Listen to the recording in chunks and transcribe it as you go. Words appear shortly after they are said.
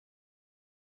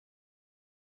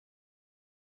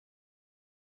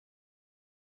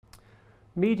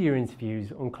Media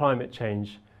interviews on climate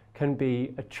change can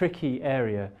be a tricky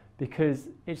area because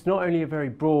it's not only a very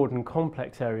broad and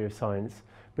complex area of science,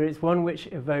 but it's one which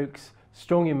evokes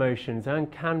strong emotions and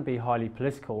can be highly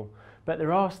political. But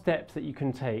there are steps that you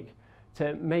can take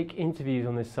to make interviews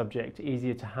on this subject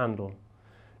easier to handle.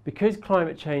 Because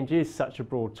climate change is such a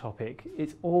broad topic,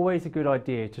 it's always a good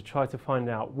idea to try to find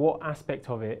out what aspect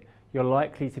of it you're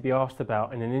likely to be asked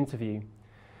about in an interview.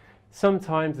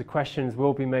 Sometimes the questions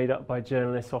will be made up by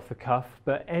journalists off the cuff,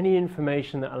 but any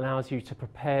information that allows you to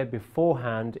prepare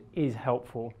beforehand is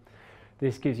helpful.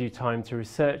 This gives you time to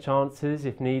research answers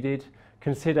if needed,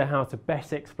 consider how to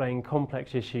best explain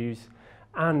complex issues,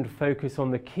 and focus on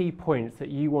the key points that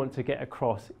you want to get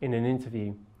across in an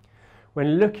interview.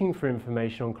 When looking for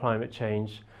information on climate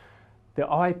change, the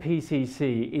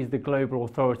IPCC is the global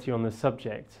authority on the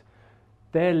subject.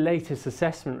 Their latest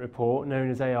assessment report,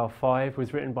 known as AR5,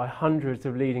 was written by hundreds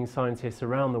of leading scientists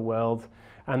around the world,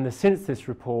 and the Synthesis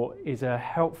report is a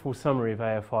helpful summary of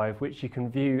AR5 which you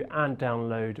can view and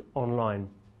download online.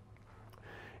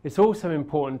 It's also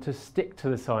important to stick to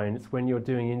the science when you're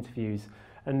doing interviews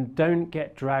and don't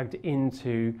get dragged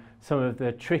into some of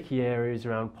the tricky areas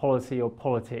around policy or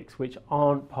politics which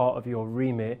aren't part of your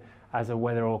remit as a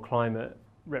weather or climate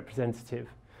representative.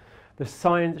 The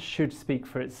science should speak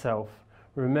for itself.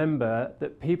 Remember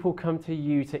that people come to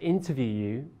you to interview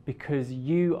you because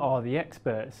you are the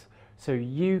experts, so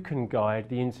you can guide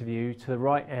the interview to the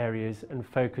right areas and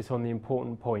focus on the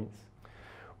important points.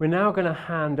 We're now going to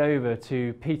hand over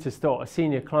to Peter Stott, a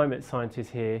senior climate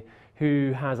scientist here,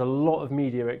 who has a lot of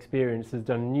media experience, has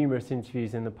done numerous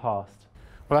interviews in the past.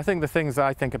 Well, I think the things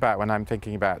I think about when I'm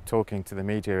thinking about talking to the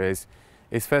media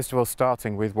is first of all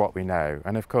starting with what we know.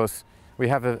 And of course, we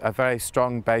have a very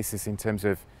strong basis in terms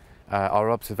of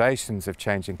our observations of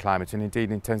changing climate, and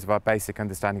indeed in terms of our basic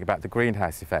understanding about the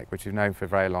greenhouse effect, which we've known for a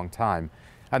very long time.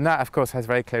 And that, of course, has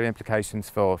very clear implications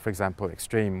for example,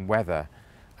 extreme weather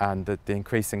and the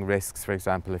increasing risks, for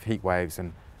example, of heat waves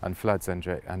and floods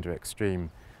under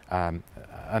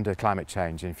climate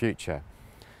change in future.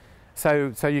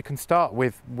 So you can start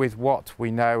with what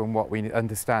we know and what we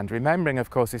understand, remembering, of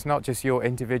course, it's not just your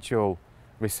individual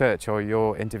research or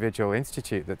your individual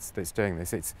institute that's doing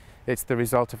this. It's the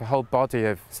result of a whole body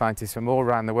of scientists from all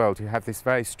around the world who have this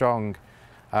very strong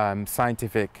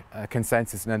scientific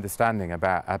consensus and understanding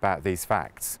about these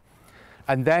facts.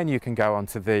 And then you can go on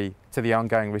to the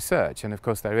ongoing research. And of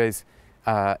course there is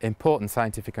important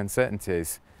scientific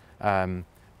uncertainties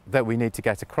that we need to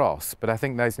get across, but I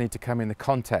think those need to come in the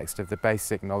context of the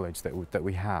basic knowledge that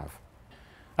we have.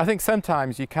 I think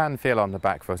sometimes you can feel on the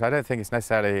back foot. I don't think it's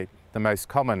necessarily the most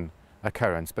common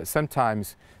occurrence, but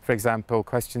sometimes, for example,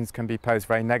 questions can be posed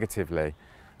very negatively.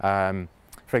 For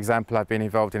example, I've been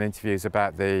involved in interviews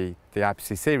about the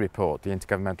IPCC report, the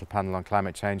Intergovernmental Panel on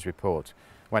Climate Change report,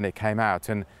 when it came out.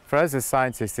 And for us as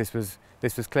scientists,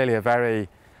 this was clearly a very,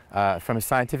 from a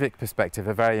scientific perspective,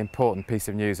 a very important piece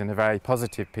of news and a very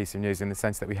positive piece of news in the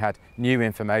sense that we had new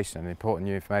information, important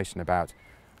new information about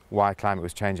why climate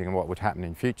was changing and what would happen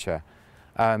in future.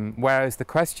 Whereas the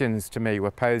questions to me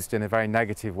were posed in a very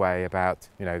negative way about,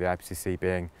 the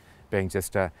IPCC being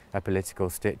just a political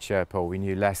stitch-up, or we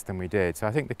knew less than we did. So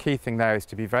I think the key thing there is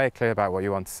to be very clear about what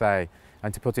you want to say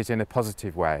and to put it in a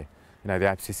positive way. The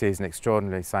IPCC is an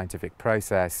extraordinarily scientific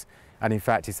process, and in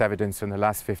fact it's evidence from the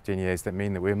last 15 years that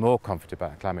mean that we're more confident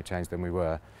about climate change than we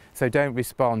were. So don't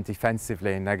respond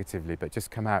defensively and negatively, but just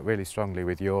come out really strongly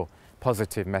with your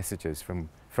positive messages from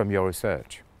your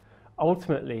research.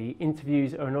 Ultimately,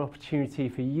 interviews are an opportunity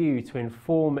for you to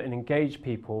inform and engage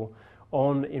people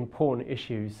on important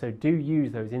issues, so do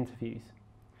use those interviews.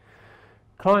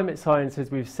 Climate science,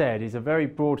 as we've said, is a very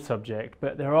broad subject,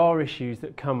 but there are issues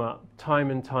that come up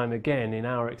time and time again in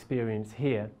our experience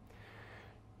here.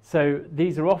 So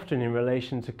these are often in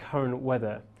relation to current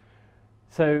weather.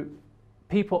 So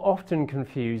people often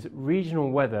confuse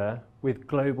regional weather with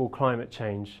global climate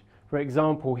change. For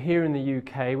example, here in the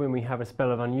UK, when we have a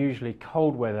spell of unusually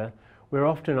cold weather, we're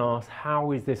often asked,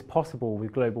 how is this possible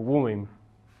with global warming?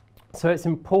 So it's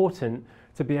important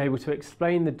to be able to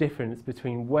explain the difference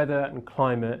between weather and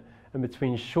climate and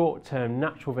between short-term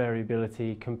natural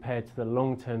variability compared to the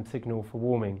long-term signal for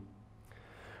warming.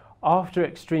 After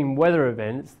extreme weather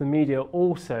events, the media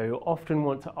also often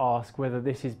want to ask whether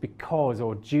this is because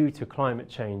or due to climate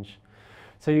change.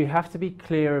 So you have to be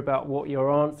clear about what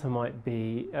your answer might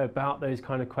be about those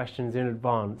kind of questions in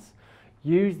advance.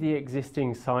 Use the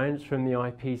existing science from the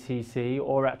IPCC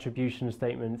or attribution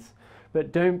statements,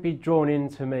 but don't be drawn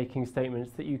into making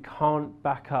statements that you can't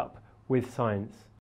back up with science.